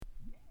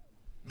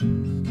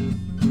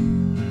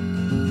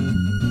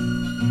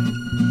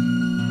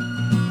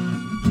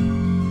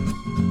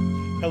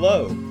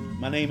Hello,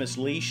 my name is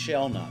Lee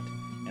Shelnut,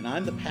 and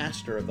I'm the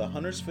pastor of the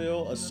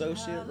Huntersville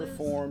Associate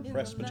Reformed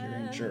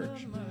Presbyterian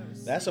Church.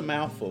 That's a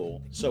mouthful,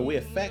 so we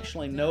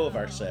affectionately know of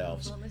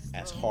ourselves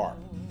as HARP.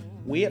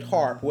 We at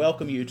HARP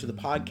welcome you to the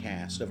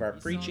podcast of our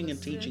preaching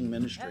and teaching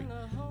ministry.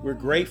 We're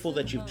grateful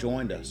that you've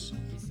joined us.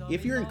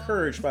 If you're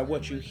encouraged by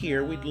what you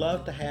hear, we'd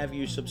love to have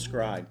you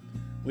subscribe.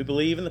 We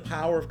believe in the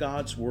power of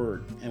God's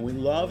Word, and we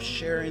love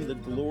sharing the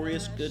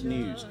glorious good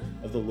news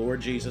of the Lord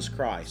Jesus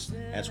Christ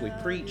as we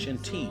preach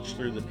and teach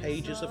through the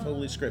pages of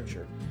Holy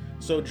Scripture.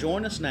 So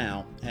join us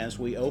now as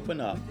we open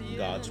up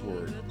God's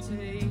Word.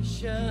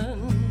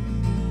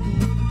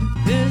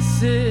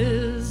 This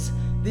is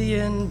the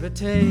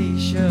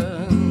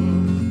invitation.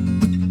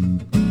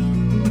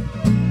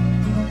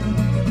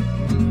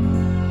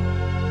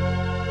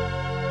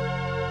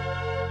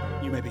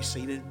 You may be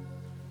seated.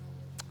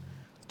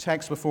 The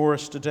text before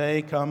us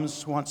today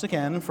comes once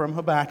again from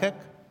Habakkuk.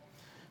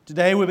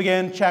 Today we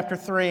begin chapter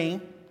 3.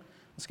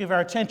 Let's give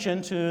our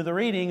attention to the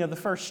reading of the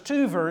first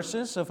two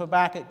verses of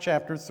Habakkuk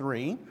chapter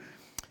 3.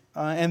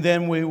 And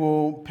then we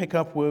will pick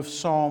up with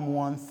Psalm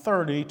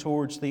 130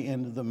 towards the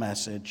end of the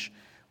message.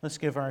 Let's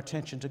give our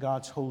attention to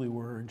God's holy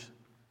word.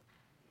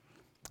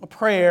 A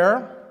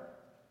prayer,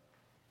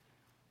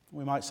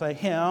 we might say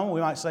hymn, we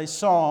might say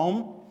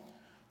psalm,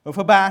 of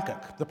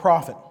Habakkuk, the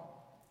prophet.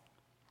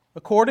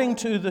 According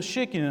to the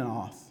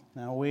Shigionoth.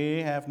 Now,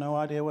 we have no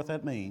idea what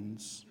that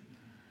means.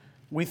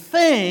 We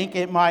think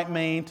it might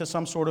mean to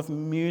some sort of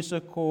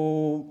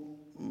musical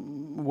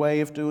way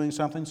of doing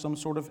something, some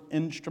sort of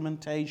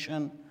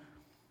instrumentation.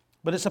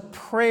 But it's a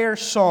prayer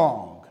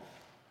song,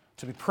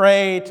 to be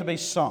prayed, to be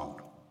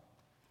sung.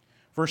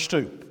 Verse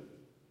 2.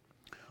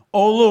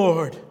 O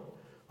Lord,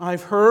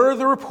 I've heard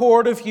the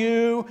report of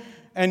you,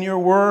 and your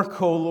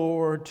work, O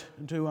Lord,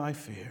 do I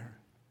fear.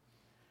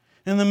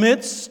 In the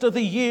midst of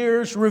the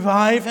years,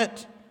 revive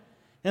it.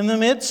 In the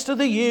midst of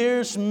the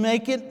years,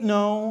 make it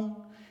known.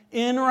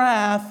 In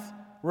wrath,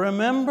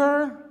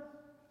 remember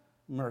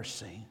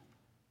mercy.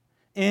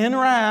 In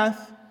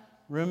wrath,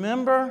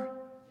 remember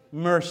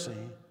mercy.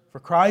 For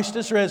Christ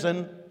is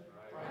risen.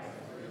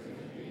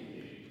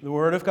 The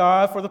word of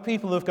God for the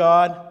people of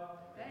God.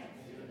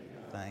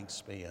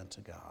 Thanks be unto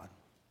God.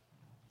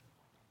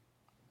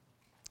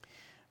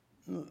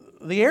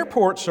 The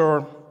airports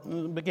are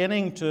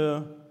beginning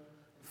to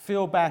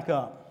fill back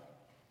up.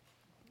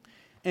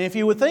 And if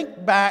you would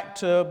think back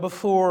to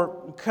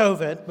before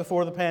COVID,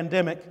 before the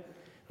pandemic,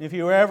 if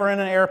you were ever in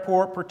an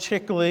airport,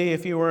 particularly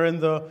if you were in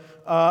the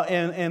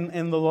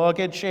in the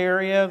luggage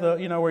area,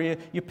 where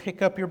you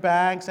pick up your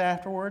bags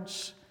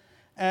afterwards,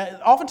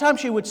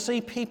 oftentimes you would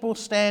see people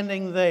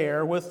standing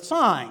there with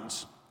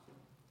signs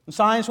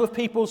with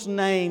people's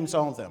names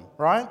on them,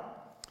 right?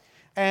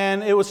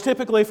 And it was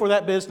typically for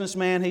that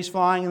businessman. He's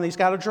flying and he's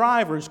got a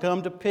driver who's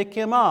come to pick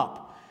him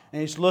up. And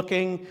he's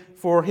looking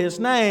for his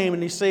name,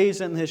 and he sees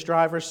it, and his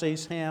driver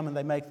sees him, and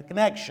they make the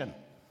connection.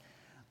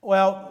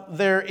 Well,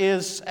 there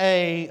is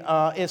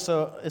it's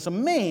a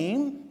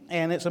meme,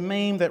 and it's a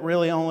meme that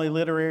really only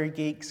literary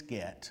geeks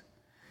get.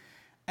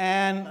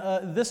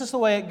 And this is the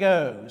way it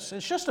goes.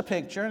 It's just a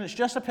picture, and it's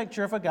just a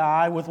picture of a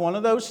guy with one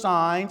of those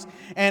signs,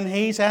 and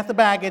he's at the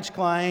baggage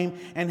claim,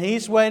 and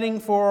he's waiting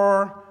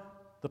for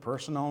the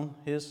person on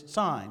his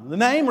sign. The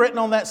name written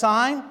on that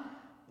sign,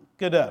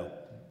 Godot.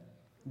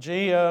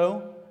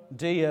 Godot.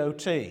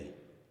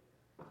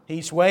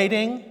 He's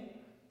waiting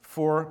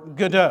for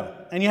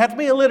Godot. And you have to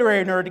be a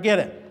literary nerd to get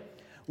it.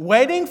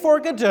 Waiting for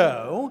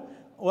Godot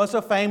is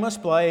a famous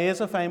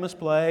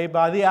play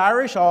by the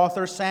Irish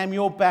author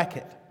Samuel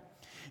Beckett.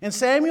 And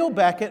Samuel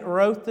Beckett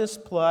wrote this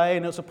play,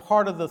 and it was a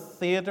part of the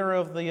theater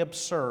of the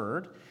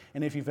absurd.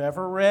 And if you've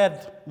ever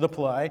read the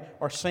play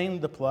or seen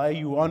the play,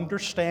 you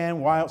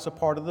understand why it's a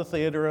part of the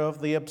theater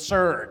of the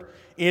absurd.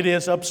 It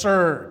is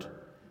absurd.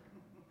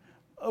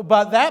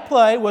 But that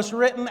play was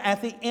written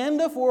at the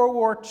end of World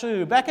War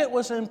II. Beckett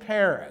was in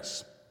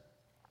Paris.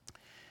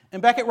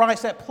 And Beckett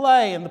writes that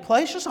play, and the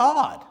play's just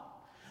odd.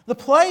 The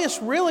play is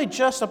really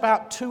just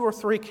about two or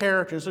three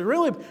characters. It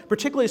really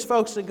particularly is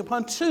focusing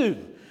upon two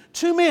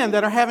men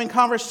that are having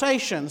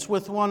conversations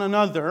with one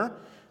another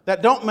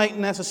that don't make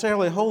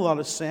necessarily a whole lot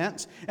of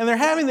sense. And they're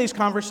having these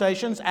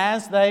conversations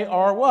as they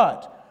are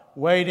what?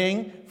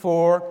 Waiting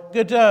for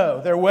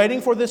Godot. They're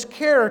waiting for this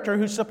character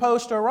who's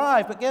supposed to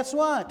arrive. But guess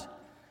what?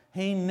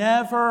 He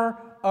never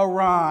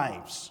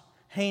arrives.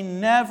 He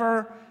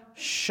never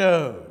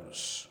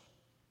shows.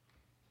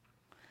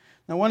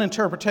 Now, one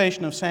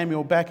interpretation of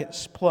Samuel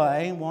Beckett's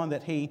play, one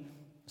that he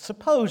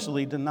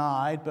supposedly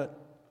denied, but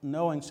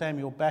knowing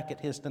Samuel Beckett,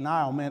 his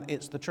denial meant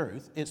it's the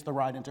truth, it's the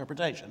right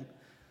interpretation.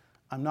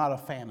 I'm not a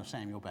fan of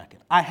Samuel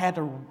Beckett. I had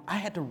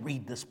to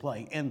read this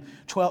play in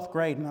 12th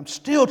grade, and I'm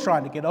still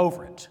trying to get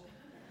over it.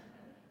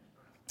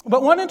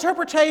 But one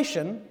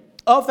interpretation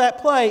of that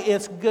play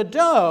is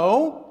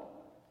Godot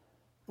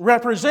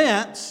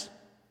represents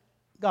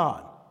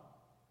God.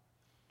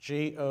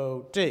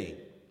 G-O-D-O-T.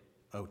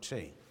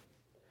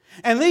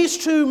 And these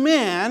two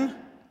men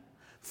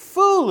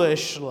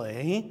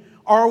foolishly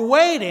are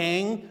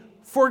waiting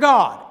for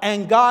God.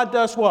 And God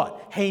does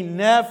what? He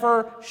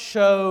never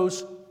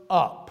shows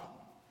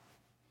up.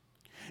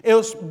 It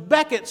was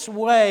Beckett's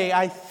way,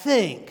 I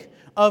think,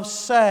 of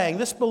saying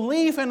this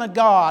belief in a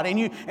God and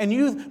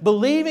you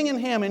believing in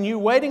Him and you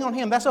waiting on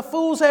Him, that's a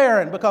fool's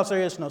errand because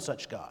there is no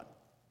such God.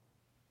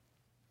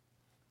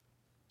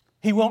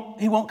 He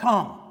won't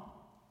come.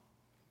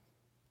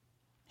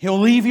 He'll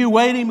leave you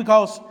waiting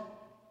because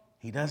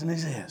He doesn't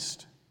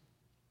exist.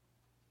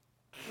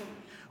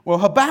 Well,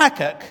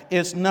 Habakkuk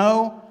is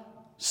no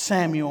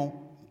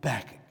Samuel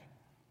Beckett.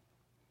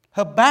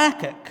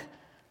 Habakkuk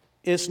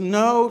is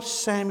no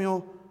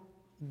Samuel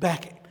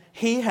Beckett.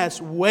 He has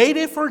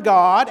waited for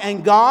God,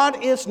 and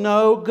God is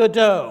no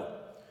Godot.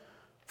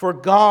 For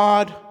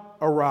God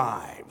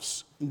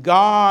arrives.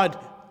 God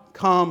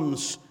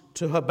comes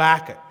to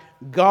Habakkuk.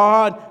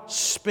 God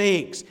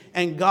speaks,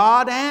 and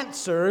God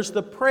answers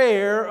the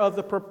prayer of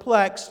the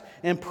perplexed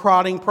and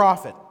prodding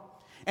prophet.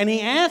 And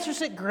He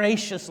answers it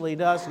graciously,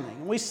 doesn't He?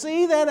 We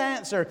see that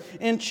answer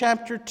in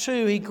chapter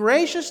 2. He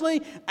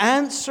graciously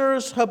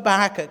answers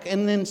Habakkuk,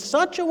 and in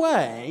such a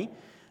way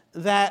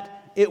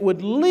that it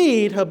would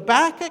lead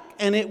Habakkuk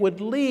and it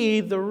would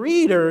lead the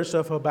readers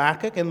of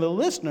Habakkuk and the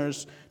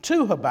listeners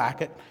to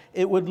Habakkuk,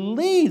 it would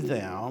lead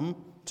them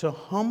to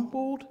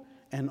humbled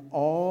and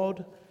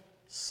awed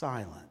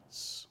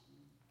silence.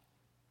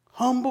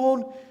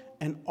 Humbled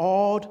and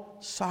awed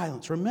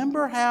silence.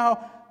 Remember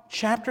how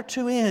chapter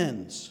 2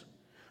 ends.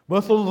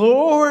 But the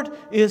Lord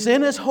is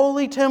in His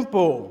holy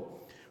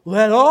temple.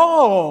 Let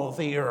all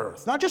the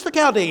earth, not just the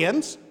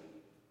Chaldeans,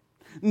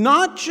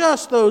 not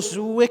just those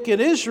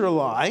wicked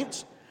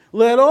Israelites,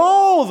 let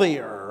all the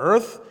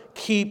earth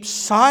keep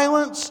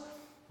silence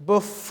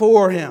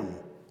before Him.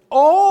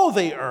 All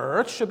the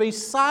earth should be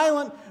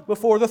silent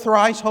before the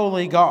thrice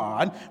holy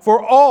God,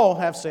 for all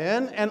have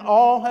sinned and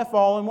all have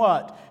fallen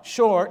what?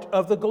 Short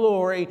of the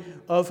glory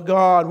of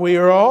God. We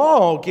are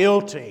all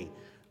guilty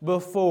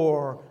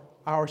before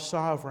our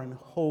sovereign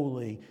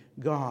holy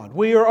God.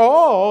 We are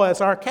all,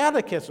 as our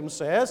catechism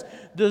says,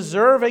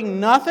 deserving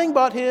nothing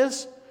but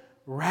His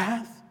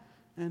wrath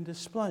and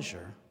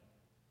displeasure.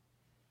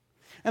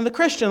 And the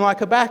Christian, like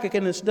Habakkuk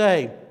in his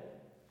day,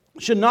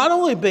 should not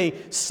only be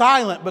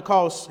silent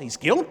because he's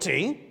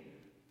guilty,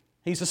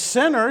 he's a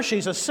sinner,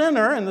 she's a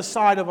sinner in the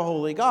sight of a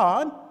holy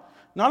God.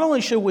 Not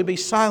only should we be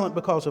silent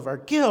because of our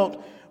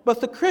guilt, but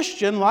the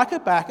Christian, like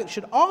Habakkuk,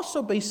 should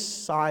also be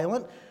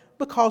silent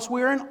because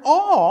we're in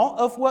awe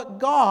of what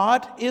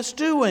God is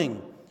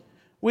doing.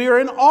 We are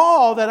in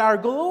awe that our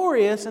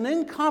glorious and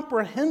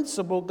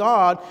incomprehensible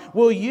God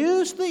will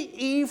use the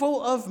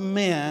evil of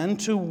men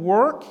to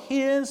work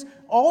His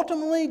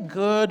ultimately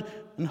good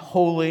and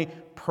holy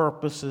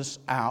purposes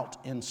out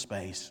in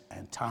space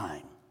and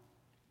time.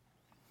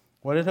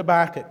 What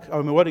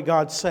did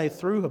God say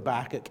through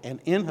Habakkuk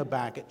and in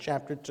Habakkuk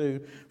chapter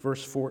 2,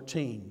 verse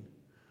 14?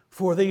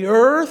 For the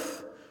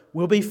earth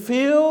will be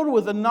filled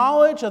with the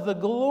knowledge of the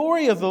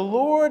glory of the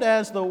Lord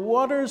as the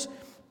waters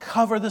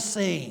cover the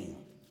sea.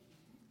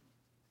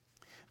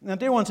 Now,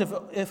 dear ones,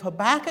 if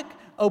Habakkuk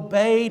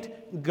obeyed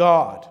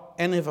God,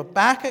 and if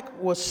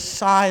Habakkuk was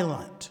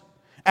silent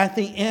at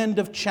the end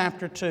of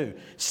chapter 2,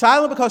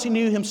 silent because he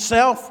knew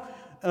himself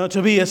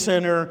to be a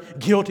sinner,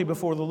 guilty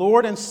before the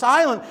Lord, and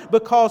silent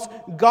because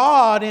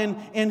God,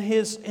 in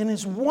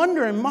His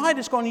wonder and might,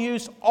 is going to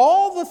use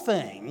all the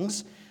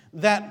things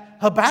that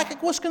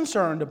Habakkuk was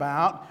concerned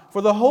about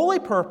for the holy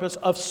purpose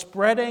of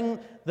spreading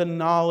the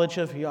knowledge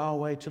of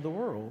Yahweh to the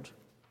world.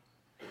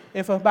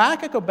 If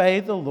Habakkuk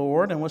obeyed the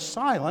Lord and was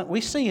silent, we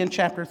see in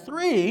chapter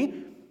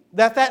 3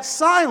 that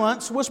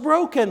silence was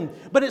broken.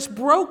 But it's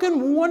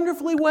broken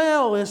wonderfully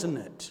well, isn't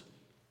it?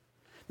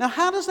 Now,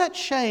 how does that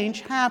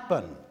change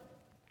happen?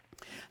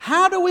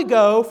 How do we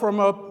go from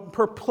a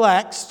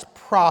perplexed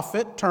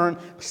prophet turned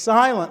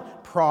silent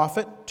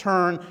prophet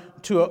turned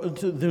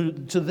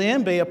to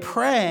then be a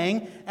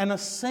praying and a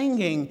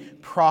singing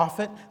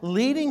prophet,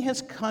 leading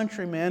his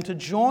countrymen to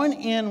join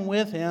in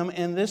with him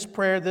in this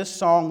prayer, this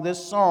song,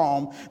 this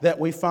psalm that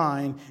we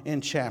find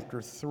in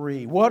chapter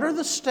 3? What are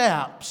the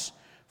steps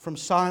from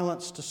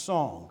silence to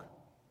song?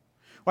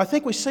 Well, I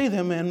think we see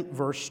them in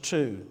verse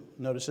 2.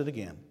 Notice it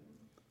again.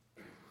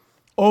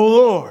 O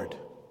Lord,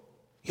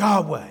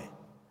 Yahweh,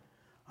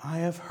 I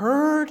have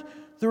heard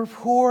the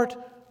report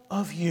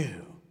of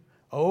you.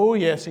 Oh,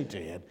 yes, he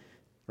did.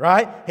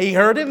 Right? He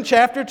heard it in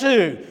chapter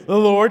 2. The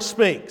Lord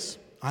speaks.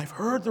 I've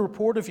heard the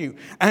report of you,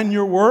 and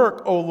your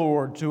work, O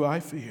Lord, do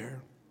I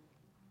fear.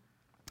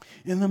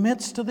 In the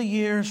midst of the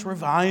years,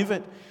 revive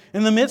it.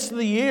 In the midst of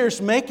the years,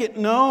 make it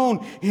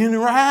known. In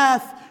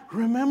wrath,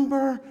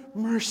 remember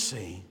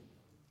mercy.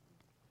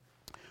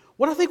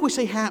 What I think we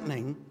see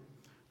happening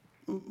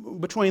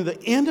between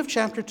the end of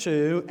chapter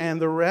 2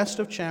 and the rest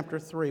of chapter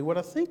 3, what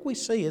I think we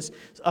see is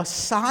a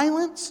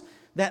silence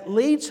that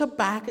leads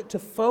Habakkuk to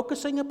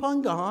focusing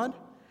upon God.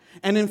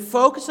 And in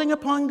focusing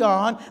upon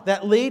God,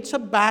 that leads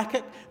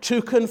Habakkuk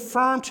to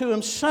confirm to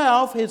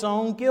himself his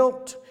own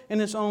guilt in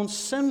his own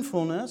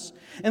sinfulness.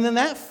 And then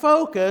that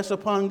focus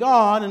upon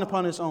God and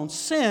upon his own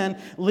sin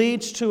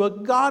leads to a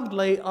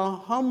godly, a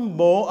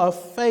humble, a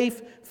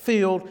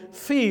faith-filled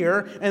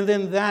fear. And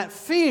then that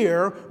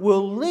fear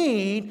will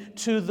lead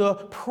to the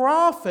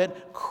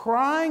prophet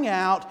crying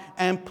out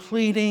and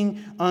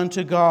pleading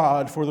unto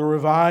God for the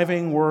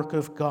reviving work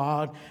of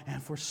God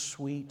and for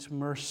sweet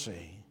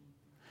mercy.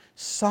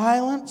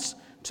 Silence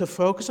to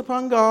focus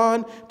upon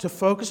God, to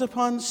focus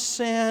upon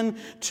sin,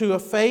 to a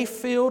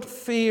faith-filled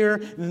fear,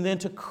 and then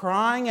to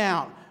crying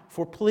out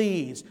for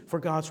pleas for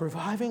God's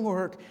reviving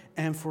work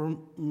and for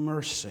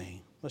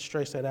mercy. Let's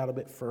trace that out a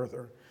bit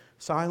further.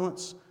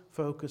 Silence,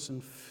 focus,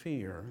 and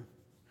fear.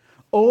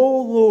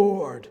 O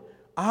Lord,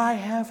 I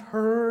have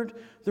heard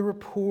the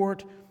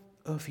report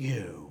of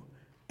you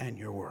and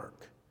your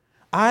work.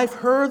 I've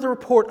heard the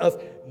report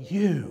of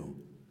you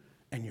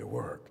and your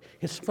work.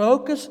 His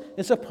focus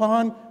is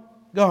upon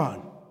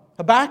God.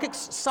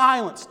 Habakkuk's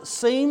silence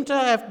seemed to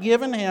have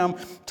given him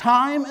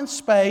time and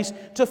space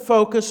to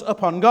focus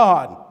upon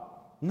God,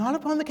 not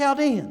upon the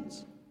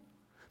Chaldeans.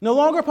 No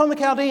longer upon the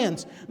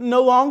Chaldeans,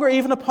 no longer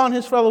even upon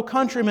his fellow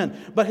countrymen,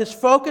 but his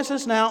focus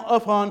is now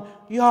upon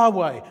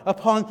Yahweh,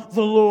 upon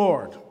the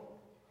Lord.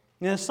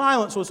 And his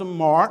silence was a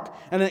mark,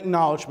 an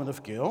acknowledgement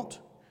of guilt.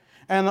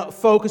 And a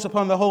focus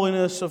upon the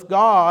holiness of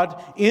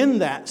God in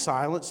that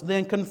silence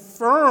then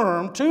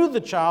confirmed to the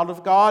child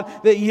of God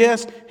that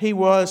yes, he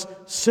was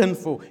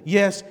sinful.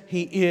 Yes,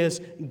 he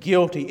is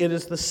guilty. It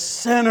is the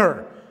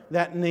sinner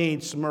that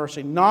needs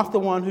mercy, not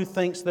the one who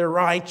thinks they're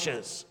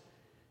righteous.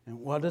 And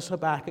what does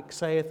Habakkuk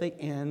say at the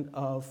end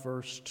of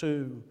verse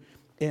 2?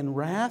 In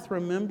wrath,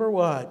 remember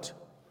what?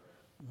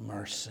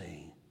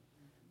 Mercy.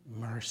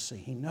 Mercy.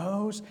 He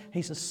knows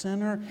he's a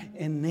sinner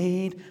in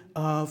need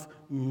of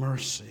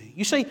mercy.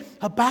 You see,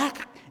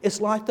 Habakkuk is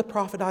like the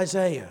prophet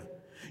Isaiah.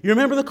 You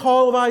remember the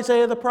call of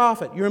Isaiah the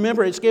prophet. You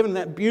remember it's given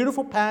that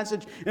beautiful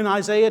passage in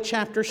Isaiah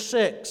chapter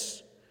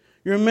 6.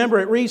 You remember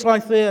it reads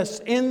like this: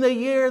 In the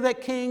year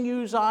that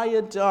King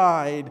Uzziah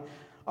died,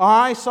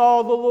 I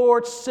saw the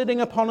Lord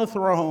sitting upon a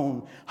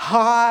throne,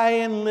 high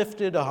and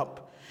lifted up.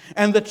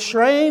 And the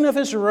train of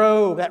his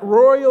robe, that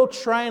royal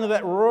train of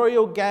that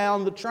royal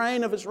gown, the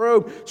train of his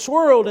robe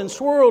swirled and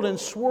swirled and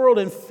swirled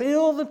and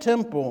filled the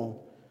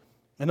temple.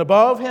 And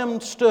above him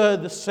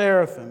stood the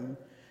seraphim.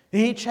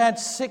 Each had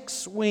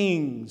 6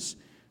 wings.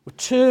 With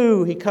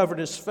 2 he covered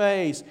his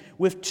face.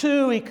 With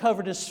 2 he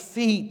covered his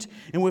feet.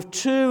 And with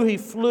 2 he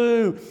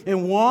flew.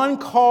 And one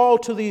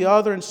called to the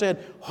other and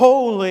said,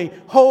 Holy,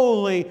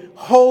 holy,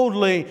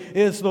 holy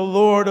is the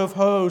Lord of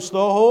hosts. The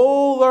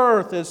whole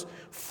earth is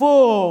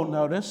full,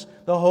 notice,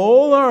 the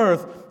whole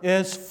earth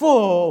is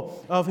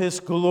full of His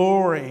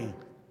glory.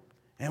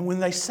 And when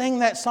they sing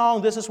that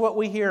song, this is what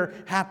we hear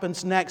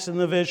happens next in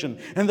the vision.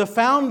 And the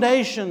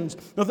foundations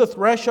of the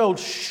threshold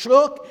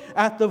shook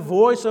at the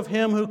voice of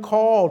Him who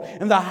called,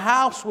 and the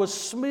house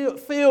was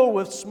filled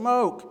with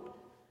smoke.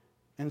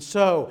 And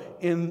so,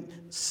 in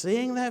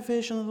seeing that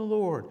vision of the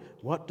Lord,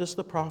 what does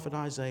the prophet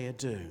Isaiah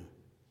do?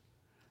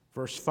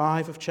 Verse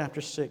 5 of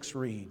chapter 6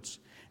 reads,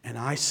 And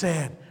I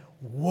said,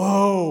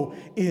 Woe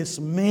is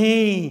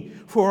me,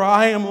 for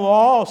I am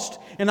lost,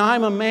 and I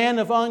am a man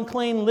of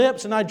unclean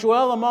lips, and I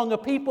dwell among a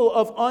people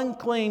of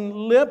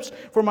unclean lips,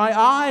 for my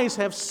eyes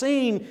have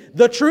seen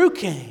the true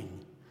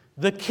King,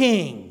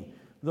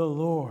 the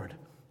Lord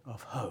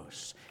of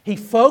hosts. He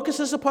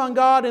focuses upon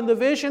God in the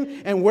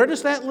vision, and where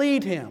does that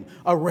lead him?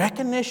 A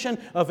recognition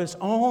of his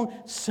own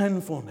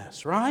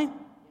sinfulness, right?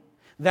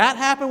 That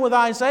happened with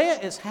Isaiah.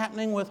 It's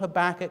happening with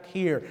Habakkuk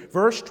here.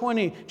 Verse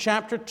 20,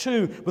 chapter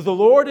 2. But the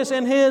Lord is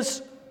in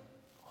His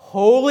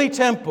holy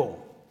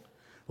temple.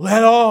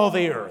 Let all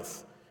the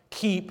earth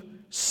keep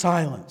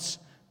silence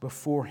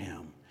before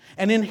Him.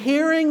 And in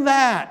hearing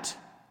that,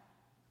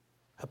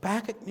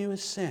 Habakkuk knew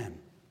his sin.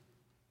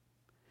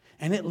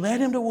 And it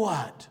led him to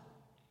what?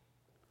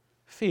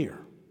 Fear.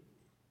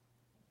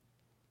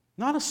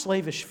 Not a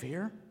slavish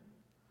fear,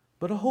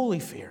 but a holy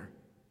fear.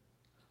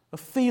 A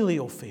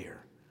filial fear.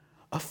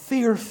 A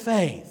fear of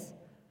faith.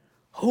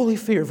 Holy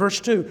fear. Verse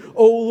 2.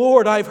 O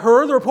Lord, I've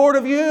heard the report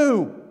of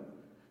you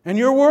and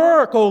your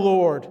work, O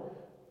Lord.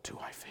 Do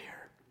I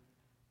fear?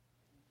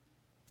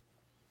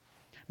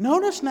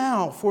 Notice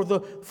now for the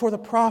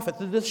prophet,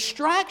 the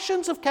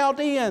distractions of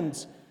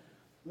Chaldeans,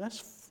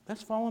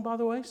 that's fallen by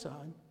the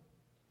wayside.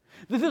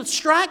 The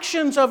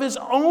distractions of his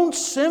own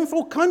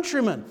sinful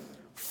countrymen,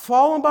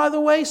 fallen by the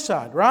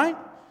wayside, right?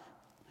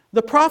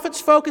 The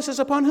prophet's focus is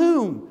upon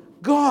whom?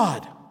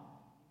 God.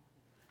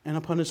 And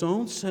upon his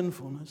own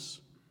sinfulness.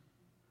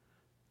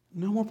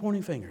 No more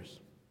pointing fingers.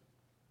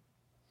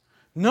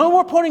 No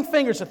more pointing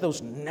fingers at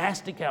those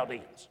nasty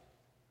Chaldeans.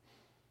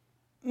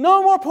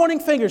 No more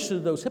pointing fingers to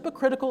those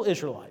hypocritical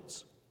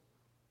Israelites.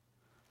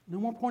 No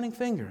more pointing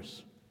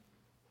fingers.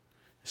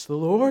 It's the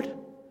Lord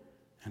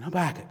and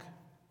Habakkuk.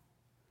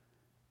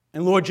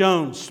 And Lloyd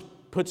Jones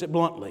puts it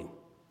bluntly.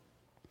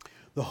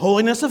 The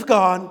holiness of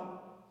God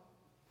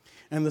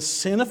and the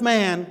sin of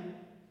man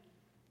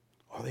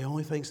are the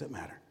only things that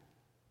matter.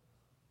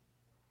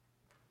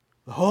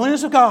 The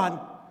holiness of God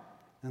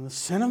and the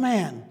sin of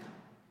man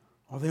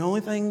are the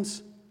only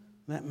things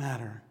that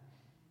matter.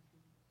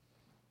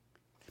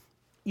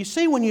 You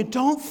see, when you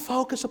don't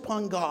focus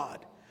upon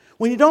God,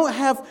 when you don't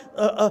have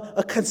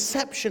a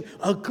conception,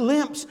 a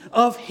glimpse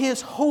of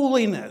His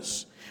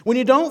holiness, when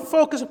you don't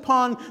focus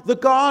upon the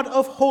God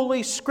of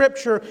Holy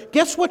Scripture,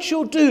 guess what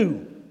you'll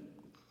do?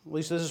 At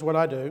least this is what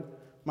I do.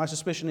 My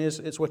suspicion is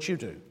it's what you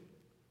do.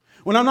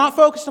 When I'm not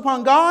focused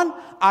upon God,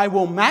 I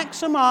will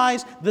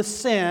maximize the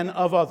sin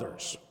of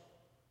others.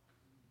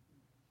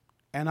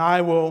 And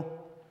I will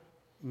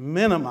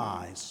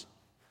minimize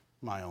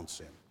my own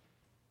sin.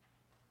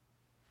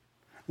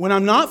 When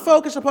I'm not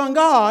focused upon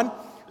God,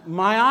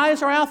 my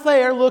eyes are out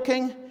there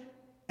looking,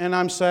 and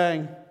I'm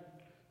saying,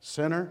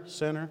 sinner,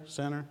 sinner,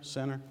 sinner,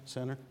 sinner,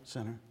 sinner,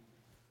 sinner.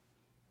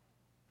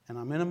 And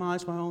I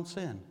minimize my own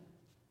sin.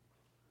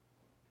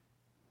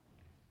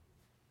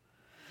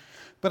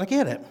 But I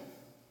get it.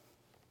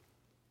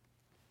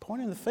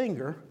 Pointing the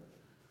finger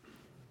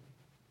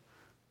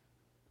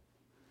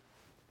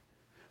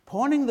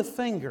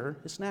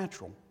is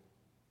natural.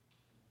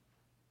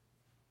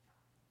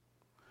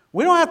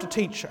 We don't have to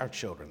teach our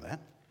children that,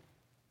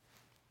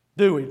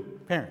 do we,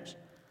 parents?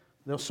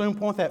 They'll soon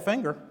point that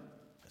finger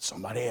at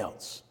somebody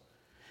else.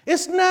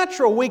 It's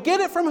natural. We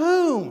get it from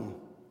whom?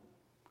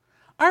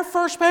 Our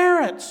first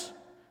parents,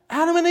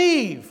 Adam and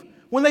Eve,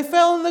 when they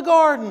fell in the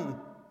garden.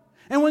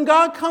 And when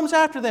God comes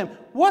after them,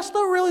 what's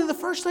really the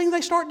first thing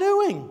they start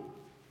doing?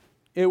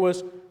 It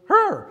was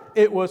her.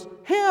 It was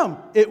him.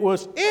 It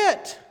was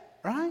it.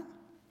 Right?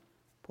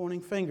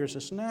 Pointing fingers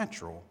is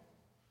natural.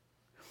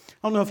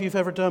 I don't know if you've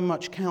ever done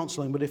much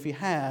counseling, but if you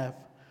have,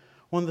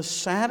 one of the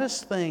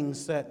saddest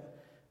things that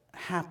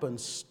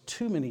happens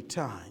too many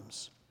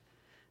times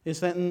is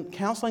that in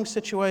counseling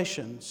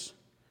situations,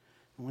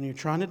 when you're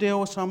trying to deal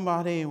with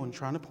somebody, when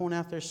trying to point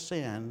out their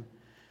sin,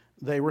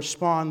 they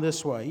respond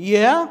this way.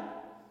 Yeah,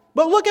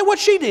 but look at what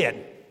she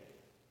did.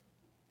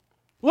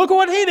 Look at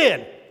what he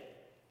did.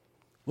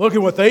 Look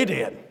at what they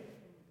did.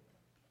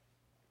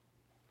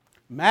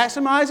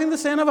 Maximizing the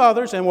sin of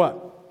others and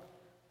what?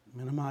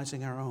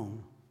 Minimizing our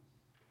own.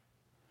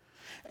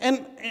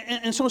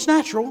 And so it's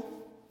natural.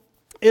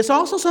 It's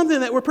also something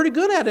that we're pretty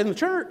good at in the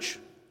church.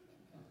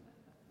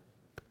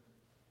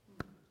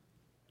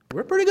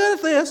 We're pretty good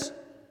at this.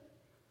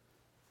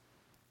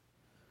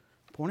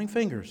 Pointing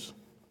fingers.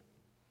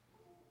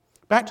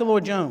 Back to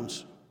Lloyd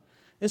Jones.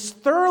 It's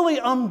thoroughly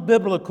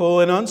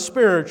unbiblical and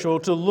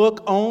unspiritual to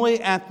look only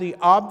at the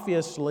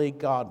obviously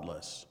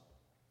godless.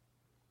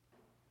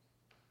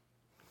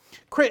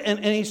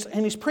 And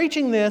he's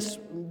preaching this,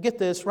 get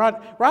this, right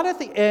at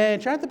the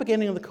edge, right at the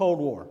beginning of the Cold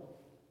War.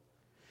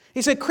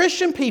 He said,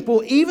 Christian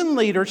people, even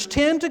leaders,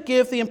 tend to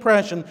give the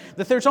impression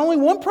that there's only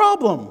one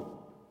problem: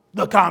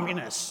 the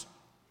communists.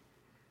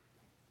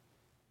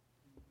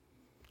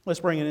 Let's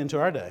bring it into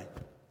our day.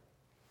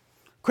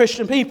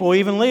 Christian people,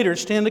 even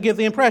leaders, tend to give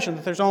the impression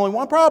that there's only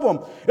one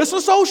problem. It's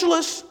the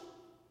socialists,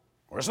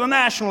 or it's the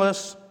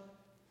nationalists,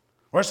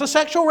 or it's the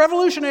sexual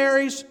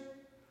revolutionaries,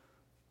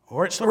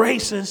 or it's the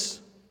racists,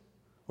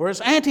 or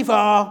it's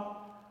Antifa,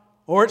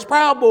 or it's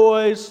Proud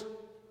Boys,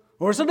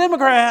 or it's the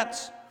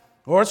Democrats,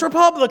 or it's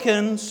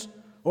Republicans,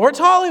 or it's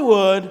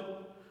Hollywood,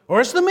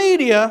 or it's the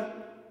media.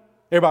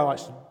 Everybody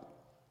likes to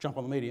jump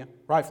on the media,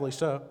 rightfully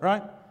so,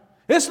 right?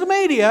 It's the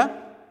media,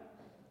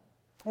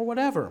 or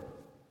whatever.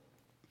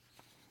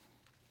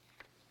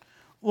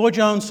 Lloyd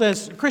Jones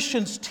says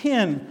Christians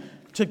tend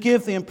to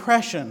give the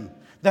impression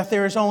that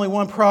there is only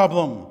one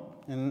problem.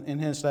 In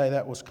his day,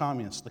 that was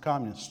the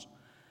communists.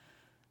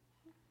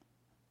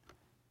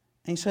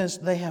 And he says,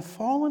 they have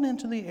fallen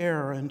into the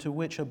error into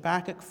which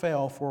Habakkuk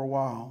fell for a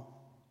while.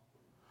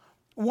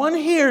 One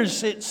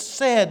hears it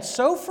said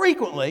so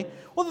frequently,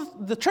 well,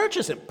 the church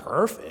isn't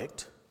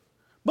perfect,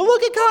 but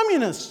look at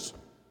communists.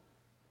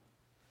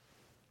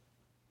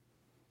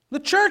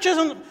 The church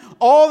isn't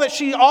all that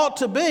she ought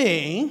to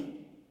be,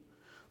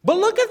 but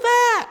look at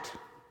that.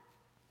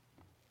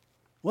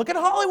 Look at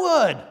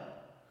Hollywood.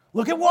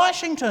 Look at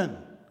Washington.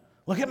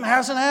 Look at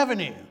Madison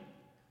Avenue.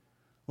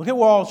 Look at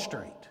Wall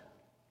Street.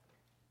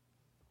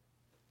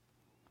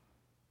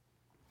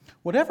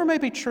 Whatever may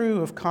be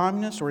true of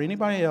communists or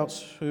anybody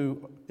else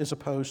who is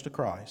opposed to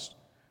Christ,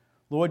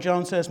 Lloyd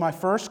Jones says, my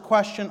first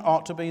question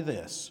ought to be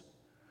this: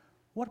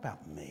 what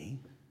about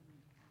me?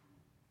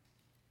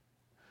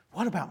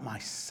 What about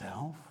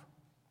myself?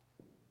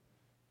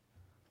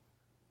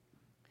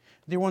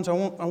 Dear ones, I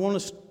want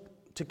us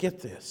to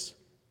get this.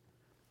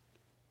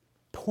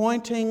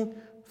 Pointing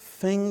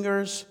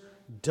fingers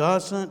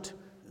doesn't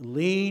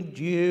lead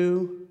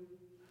you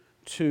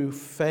to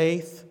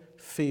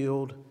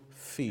faith-filled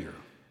fear.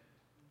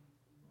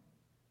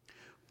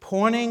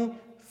 Pointing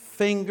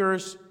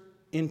fingers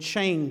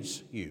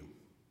enchains you.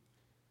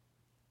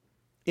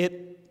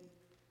 It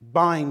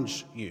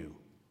binds you.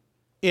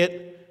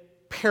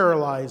 It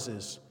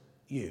paralyzes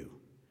you.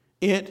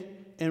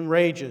 It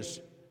enrages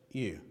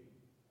you.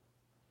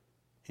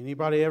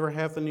 Anybody ever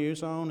have the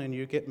news on and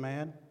you get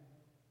mad?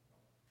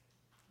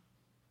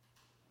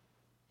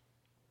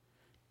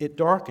 It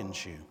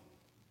darkens you.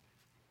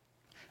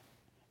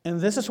 And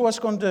this is what it's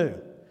going to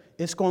do.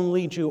 It's going to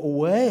lead you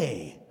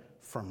away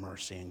from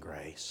mercy and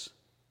grace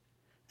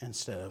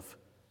instead of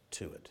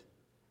to it.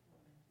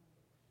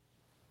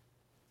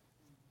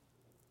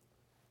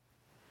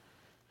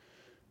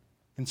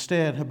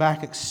 Instead,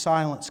 Habakkuk's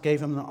silence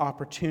gave him the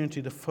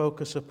opportunity to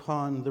focus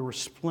upon the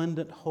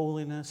resplendent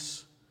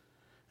holiness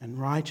and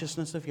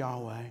righteousness of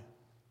Yahweh.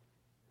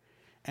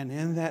 And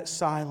in that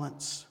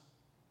silence,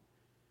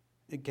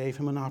 it gave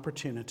him an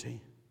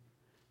opportunity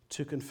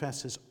to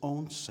confess his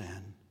own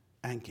sin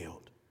and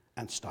guilt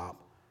and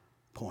stop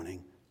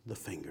pointing the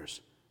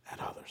fingers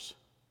at others.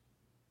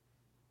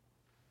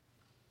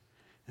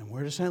 And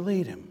where does that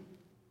lead him?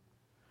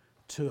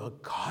 To a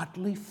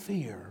godly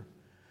fear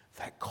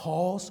that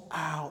calls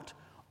out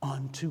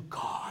unto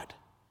God.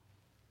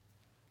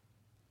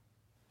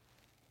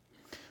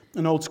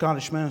 An old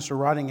Scottish minister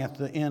writing at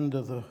the end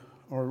of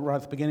right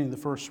at the beginning of the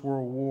First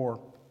World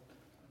War,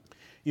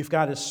 you've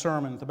got his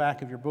sermon at the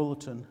back of your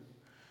bulletin,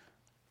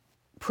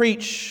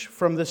 preach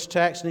from this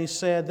text, and he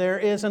said, "There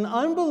is an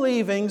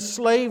unbelieving,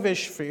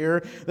 slavish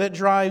fear that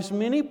drives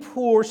many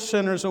poor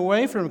sinners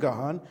away from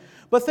God,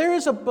 but there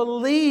is a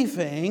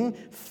believing,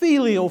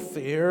 filial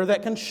fear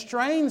that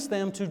constrains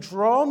them to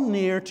draw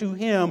near to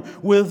Him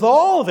with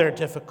all their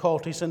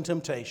difficulties and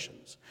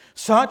temptations.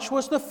 Such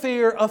was the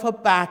fear of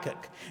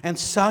Habakkuk, and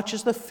such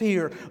is the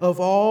fear of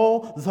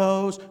all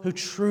those who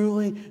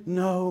truly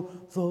know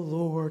the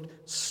Lord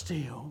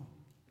still."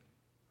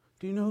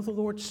 Do you know the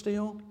Lord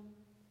still?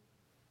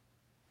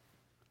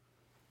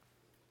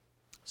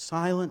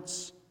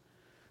 Silence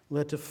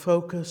led to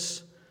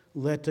focus,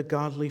 led to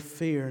godly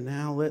fear.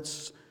 Now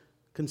let's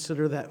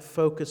consider that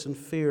focus and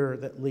fear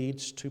that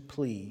leads to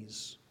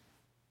please.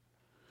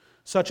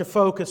 Such a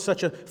focus,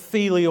 such a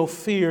filial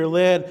fear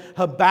led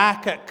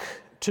Habakkuk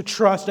to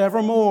trust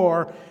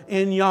evermore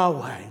in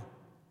Yahweh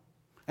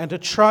and to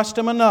trust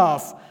Him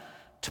enough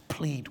to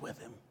plead with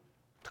Him,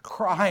 to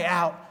cry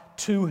out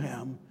to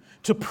Him,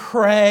 to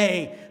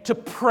pray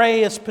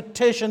His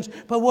petitions.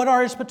 But what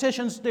are His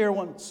petitions, dear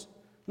ones?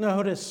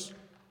 Notice,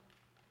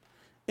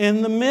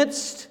 in the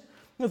midst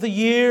of the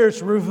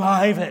years,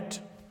 revive it.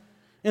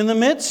 In the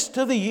midst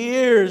of the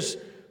years,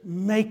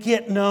 make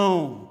it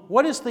known.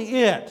 What is the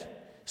it?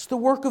 It's the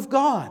work of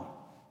God.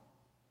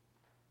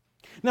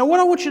 Now,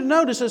 what I want you to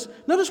notice is,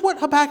 notice what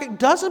Habakkuk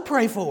doesn't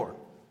pray for.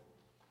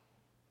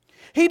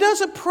 He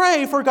doesn't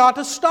pray for God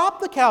to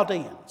stop the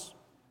Chaldeans.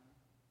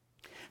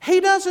 He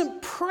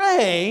doesn't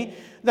pray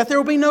that there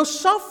will be no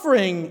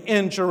suffering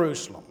in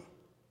Jerusalem.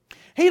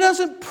 He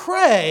doesn't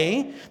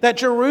pray that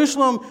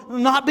Jerusalem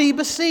not be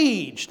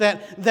besieged,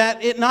 that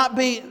it not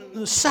be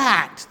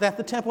sacked, that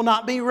the temple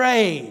not be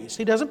razed.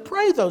 He doesn't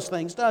pray those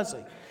things, does he?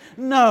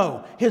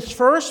 No. His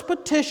first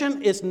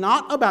petition is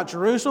not about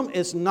Jerusalem.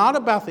 It's not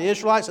about the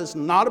Israelites. It's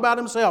not about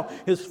himself.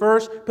 His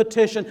first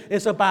petition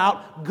is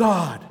about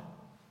God.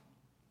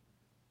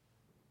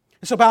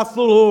 It's about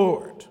the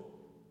Lord.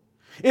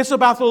 It's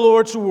about the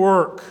Lord's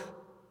work.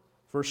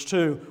 Verse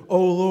 2,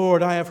 "O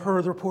Lord, I have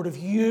heard the report of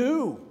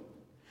you,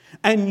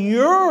 and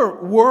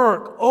your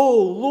work,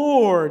 O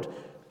Lord,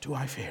 do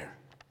I fear."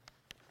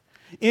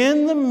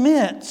 In the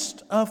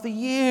midst of the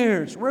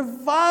years,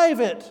 revive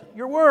it,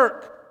 your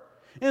work.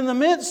 In the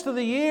midst of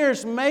the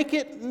years, make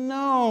it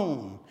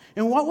known.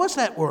 And what was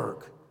that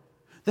work?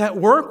 That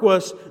work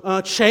was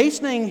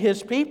chastening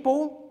His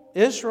people,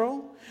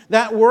 Israel.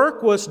 That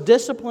work was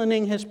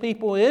disciplining His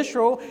people,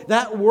 Israel.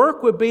 That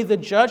work would be the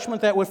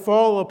judgment that would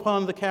fall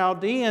upon the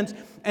Chaldeans.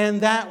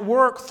 And that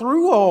work,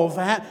 through all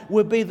that,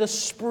 would be the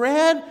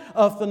spread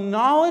of the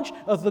knowledge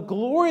of the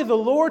glory of the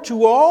Lord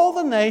to all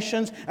the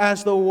nations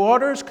as the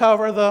waters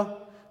cover the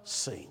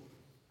sea.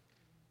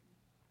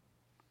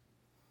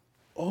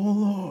 O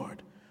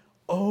Lord,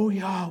 O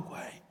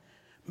Yahweh,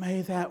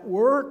 may that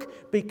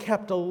work be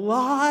kept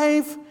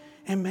alive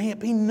and may it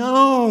be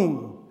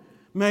known.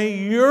 May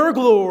your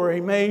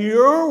glory, may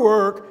your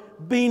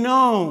work be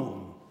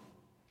known.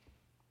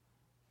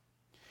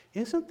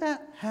 Isn't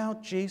that how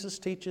Jesus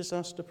teaches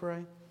us to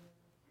pray?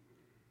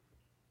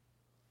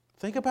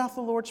 Think about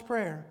the Lord's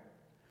Prayer.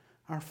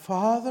 Our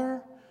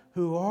Father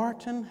who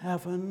art in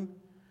heaven,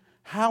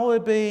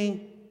 hallowed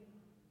be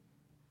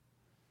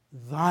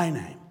thy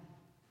name.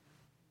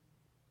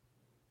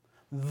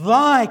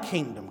 Thy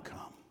kingdom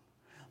come.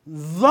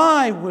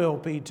 Thy will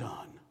be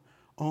done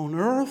on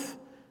earth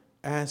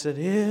as it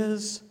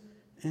is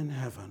in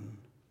heaven.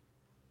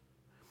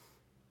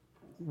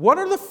 What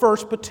are the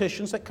first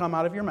petitions that come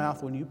out of your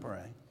mouth when you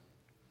pray?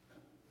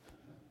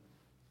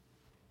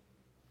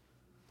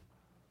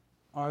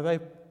 Are they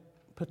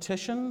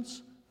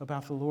petitions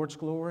about the Lord's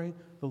glory,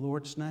 the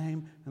Lord's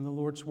name, and the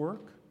Lord's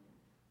work?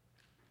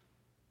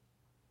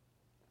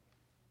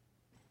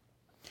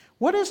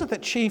 What is it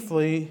that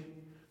chiefly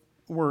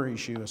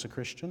worries you as a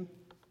Christian?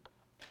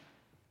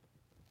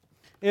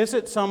 Is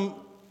it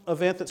some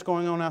event that's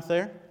going on out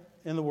there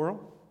in the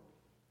world?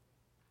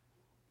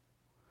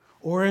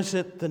 Or is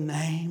it the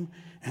name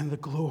and the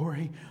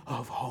glory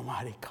of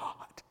Almighty God?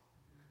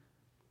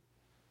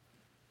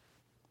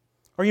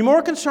 Are you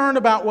more concerned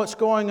about what's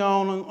going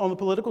on the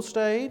political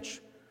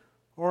stage?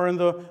 or in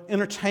the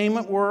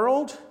entertainment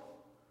world,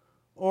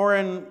 or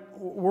in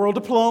world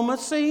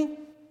diplomacy,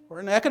 or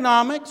in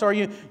economics? Are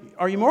you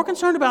more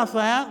concerned about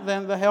that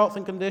than the health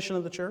and condition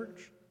of the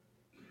church?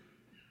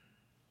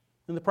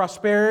 And the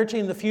prosperity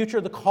and the future,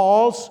 the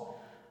cause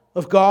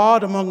of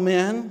God among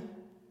men?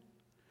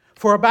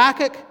 For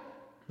Habakkuk,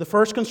 the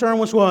first concern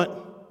was what?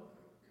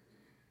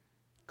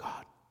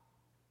 God.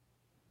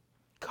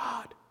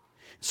 God.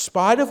 In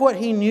spite of what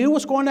he knew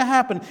was going to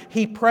happen,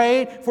 he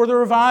prayed for the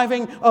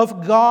reviving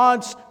of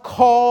God's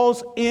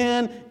cause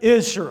in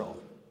Israel.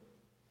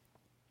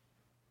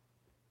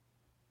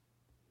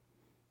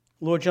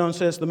 Lloyd Jones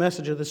says the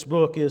message of this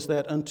book is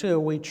that until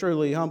we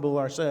truly humble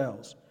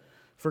ourselves,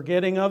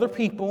 forgetting other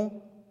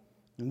people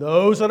and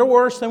those that are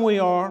worse than we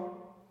are,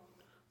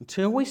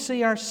 until we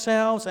see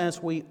ourselves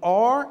as we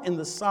are in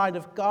the sight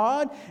of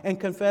God and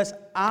confess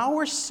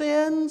our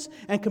sins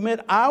and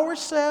commit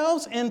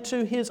ourselves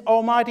into His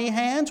almighty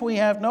hands, we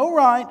have no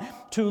right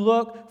to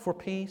look for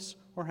peace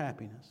or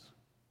happiness.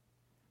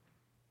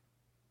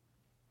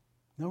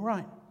 No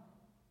right.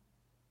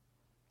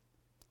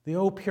 The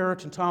old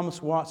Puritan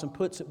Thomas Watson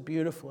puts it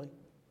beautifully.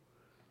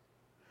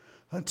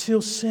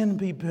 Until sin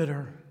be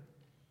bitter,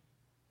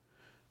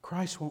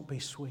 Christ won't be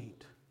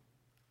sweet.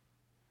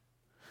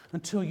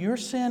 Until your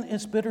sin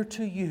is bitter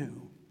to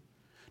you,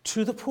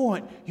 to the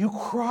point you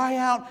cry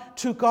out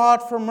to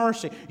God for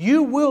mercy,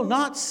 you will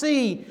not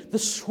see the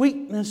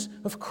sweetness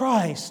of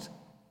Christ.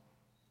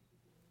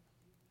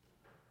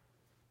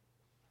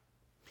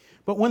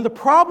 But when the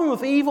problem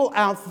of evil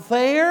out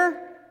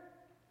there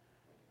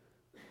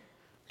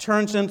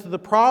turns into the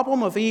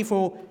problem of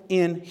evil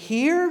in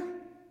here,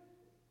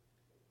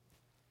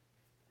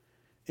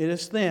 it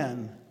is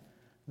then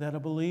that a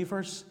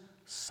believer's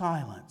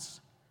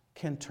silence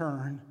can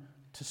turn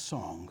to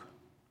song,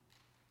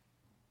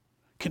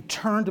 can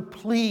turn to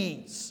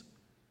pleas,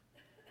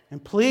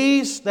 and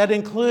pleas that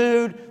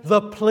include the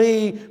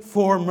plea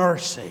for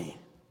mercy.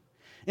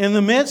 In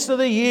the midst of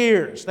the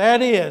years,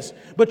 that is,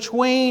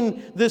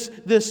 between this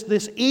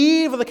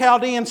eve of the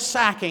Chaldeans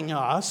sacking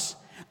us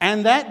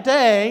and that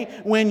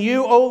day when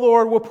you, O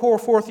Lord, will pour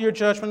forth your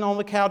judgment on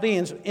the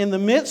Chaldeans, in the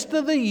midst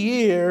of the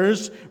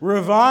years,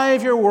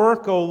 revive your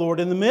work, O Lord.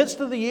 In the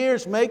midst of the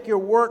years, make your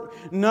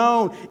work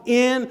known.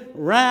 In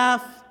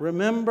wrath,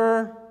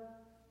 remember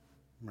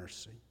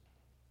mercy.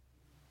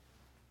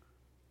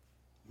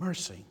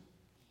 Mercy.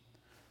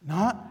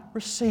 Not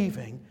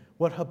receiving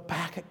what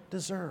Habakkuk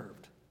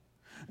deserved.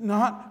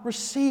 Not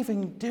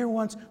receiving, dear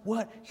ones,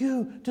 what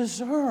you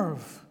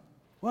deserve.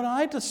 What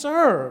I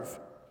deserve.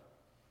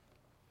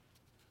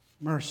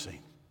 Mercy.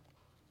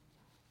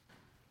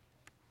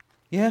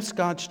 Yes,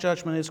 God's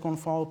judgment is going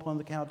to fall upon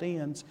the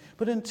Chaldeans.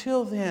 But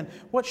until then,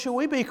 what should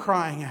we be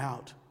crying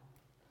out?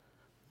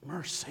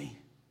 Mercy.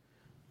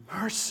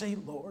 Mercy,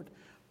 Lord.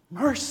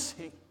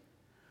 Mercy.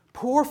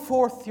 Pour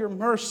forth your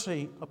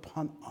mercy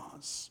upon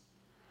us.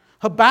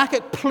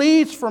 Habakkuk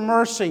pleads for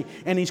mercy,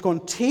 and he's going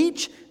to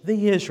teach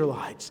the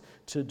Israelites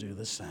to do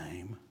the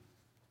same.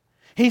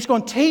 He's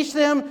going to teach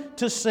them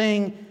to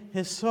sing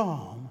his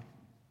psalm.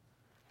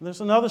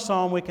 There's another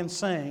psalm we can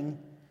sing.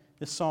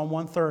 It's Psalm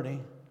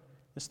 130.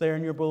 It's there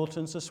in your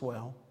bulletins as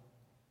well.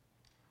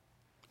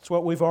 It's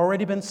what we've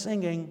already been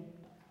singing.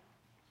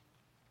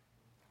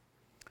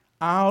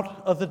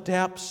 Out of the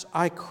depths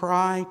I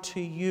cry to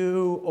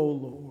you, O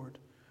Lord.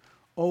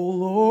 O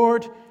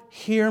Lord,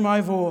 hear my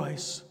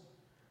voice.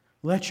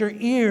 Let your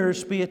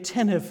ears be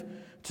attentive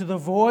to the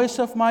voice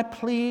of my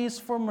pleas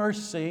for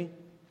mercy.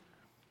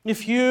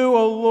 If you,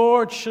 O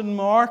Lord, should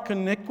mark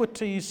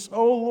iniquities,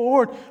 O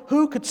Lord,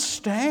 who could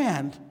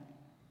stand?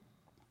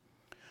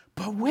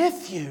 But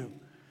with you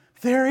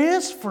there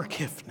is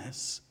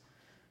forgiveness,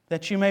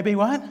 that you may be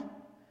what?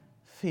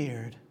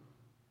 Feared.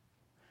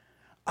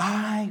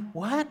 I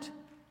what?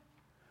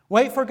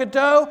 Wait for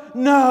Godot?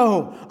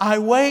 No, I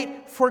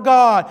wait for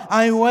God.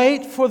 I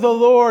wait for the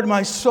Lord.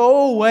 My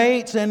soul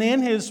waits, and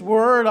in His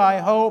word I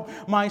hope.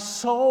 My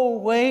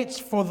soul waits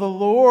for the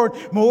Lord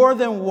more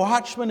than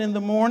watchmen in the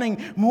morning,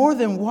 more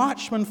than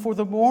watchmen for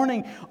the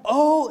morning.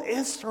 O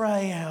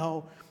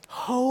Israel,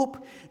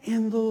 hope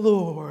in the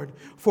Lord.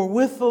 For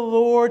with the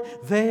Lord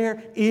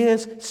there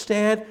is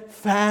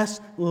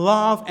steadfast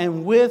love,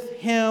 and with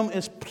Him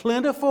is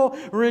plentiful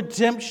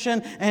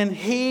redemption, and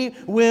He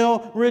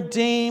will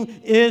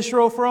redeem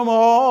Israel from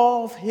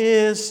all of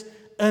his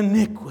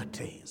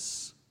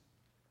iniquities.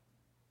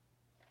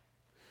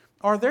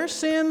 Are there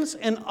sins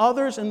in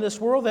others in this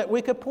world that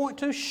we could point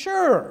to?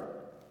 Sure.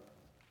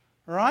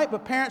 All right,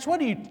 but parents, what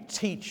do you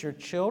teach your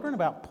children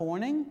about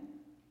pointing?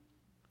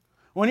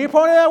 When you're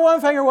pointing that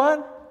one finger,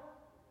 what?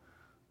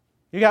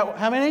 You got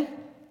how many?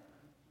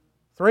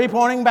 3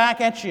 pointing back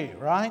at you,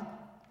 right?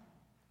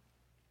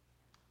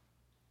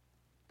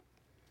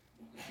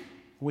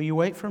 Will you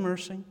wait for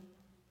mercy?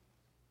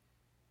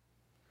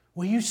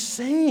 Will you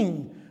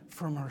sing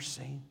for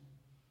mercy?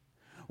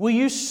 Will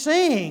you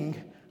sing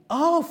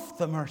of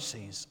the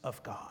mercies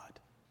of God?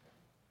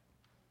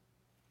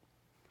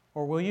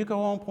 Or will you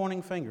go on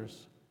pointing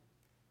fingers?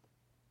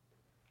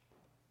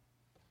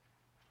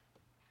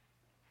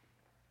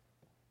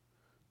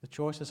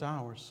 choice is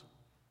ours.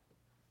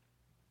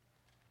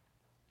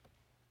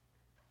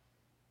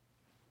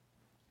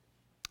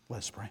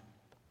 Let's pray.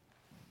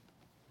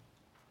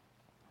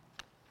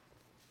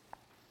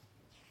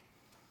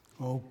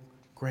 Oh,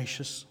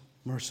 gracious,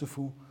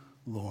 merciful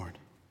Lord,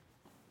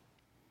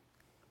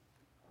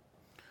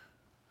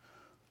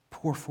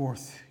 pour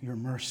forth your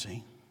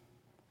mercy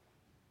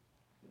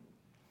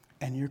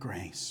and your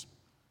grace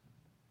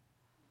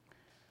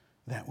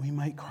that we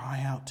might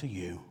cry out to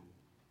you,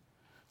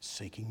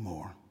 seeking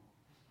more.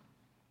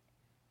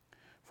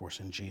 For it's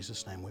in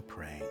Jesus' name we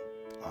pray.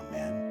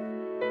 Amen.